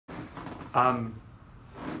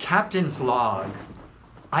Captain's log,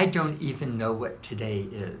 I don't even know what today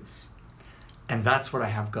is. And that's what I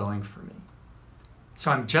have going for me. So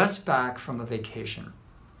I'm just back from a vacation,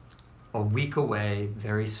 a week away,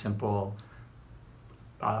 very simple,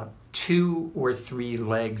 2 or 3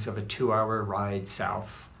 legs of a 2-hour ride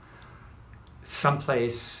south,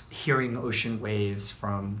 someplace hearing ocean waves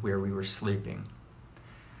from where we were sleeping.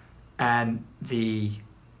 And the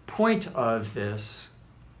point of this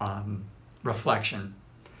reflection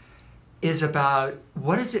is about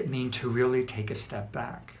what does it mean to really take a step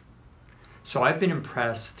back? So I've been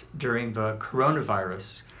impressed during the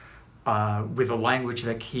coronavirus with a language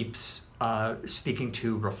that keeps speaking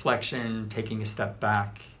to reflection, taking a step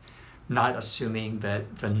back, not assuming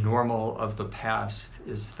that the normal of the past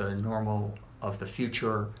is the normal of the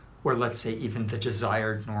future, or let's say even the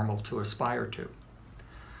desired normal to aspire to.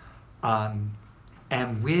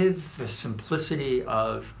 And with the simplicity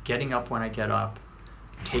of getting up when I get up,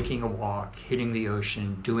 taking a walk, hitting the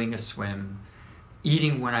ocean, doing a swim,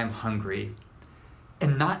 eating when I'm hungry,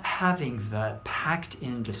 and not having the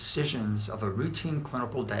packed-in decisions of a routine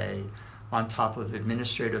clinical day on top of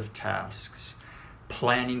administrative tasks,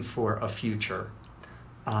 planning for a future.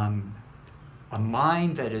 A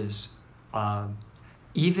mind that is,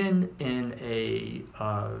 even in a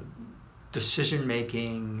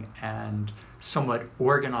decision-making and somewhat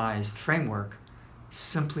organized framework,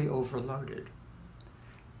 simply overloaded.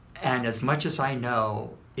 And as much as I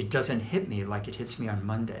know, it doesn't hit me like it hits me on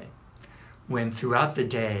Monday, when throughout the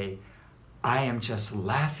day, I am just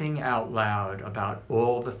laughing out loud about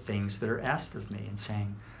all the things that are asked of me and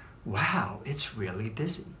saying, wow, it's really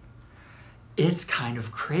busy. It's kind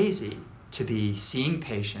of crazy to be seeing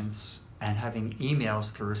patients and having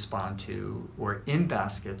emails to respond to, or in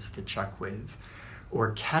baskets to check with,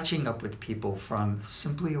 or catching up with people from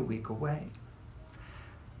simply a week away.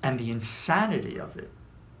 And the insanity of it,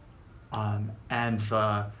 and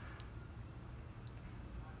the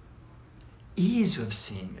ease of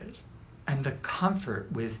seeing it, and the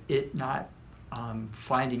comfort with it not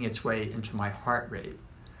finding its way into my heart rate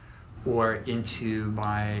or into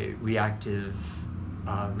my reactive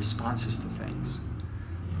responses to things.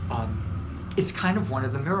 It's kind of one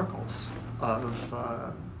of the miracles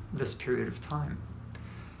of this period of time.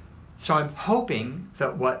 So I'm hoping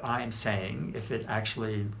that what I'm saying, if it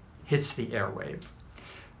actually hits the airwave,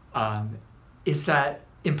 is that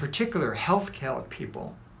in particular healthcare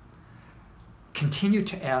people continue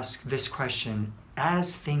to ask this question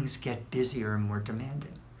as things get busier and more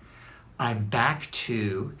demanding. I'm back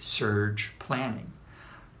to surge planning.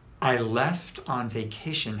 I left on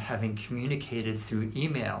vacation having communicated through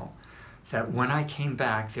email that when I came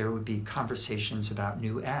back, there would be conversations about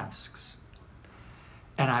new asks.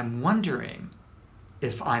 And I'm wondering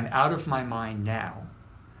if I'm out of my mind now,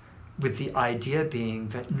 with the idea being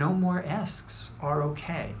that no more asks are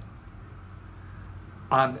okay.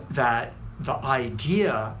 That the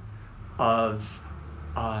idea of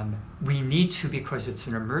we need to because it's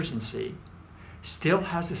an emergency still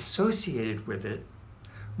has associated with it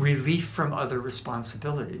relief from other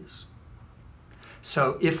responsibilities.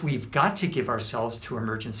 So if we've got to give ourselves to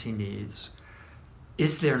emergency needs,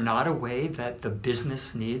 is there not a way that the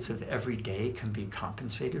business needs of every day can be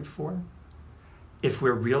compensated for? If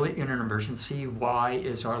we're really in an emergency, why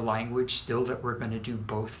is our language still that we're going to do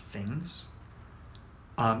both things?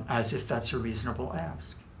 As if that's a reasonable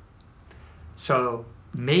ask. So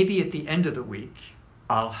maybe at the end of the week,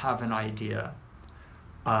 I'll have an idea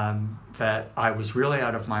that I was really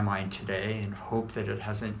out of my mind today, and hope that it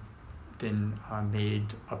hasn't been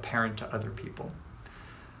made apparent to other people.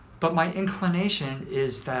 But my inclination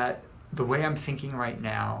is that the way I'm thinking right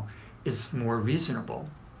now is more reasonable.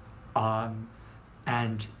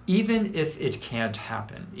 And even if it can't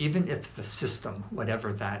happen, even if the system,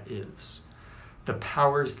 whatever that is, the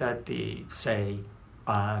powers that be say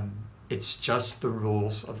it's just the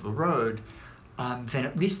rules of the road, then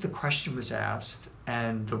at least the question was asked,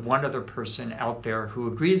 and the one other person out there who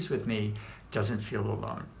agrees with me doesn't feel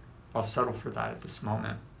alone. I'll settle for that at this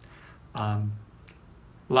moment.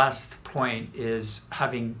 Last point is,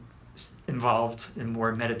 having involved in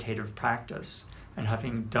more meditative practice and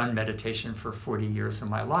having done meditation for 40 years of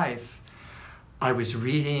my life, I was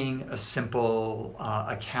reading a simple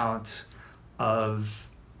account of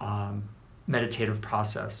meditative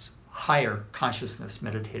process, higher consciousness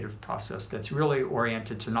meditative process that's really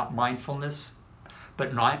oriented to not mindfulness,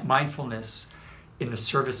 but not mindfulness in the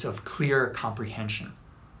service of clear comprehension.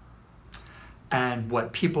 And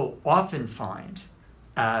what people often find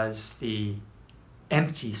as the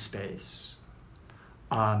empty space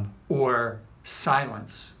or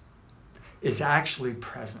silence is actually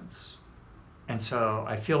presence. And so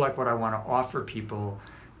I feel like what I want to offer people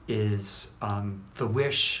is the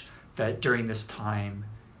wish that during this time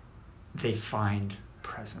they find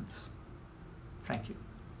presence. Thank you.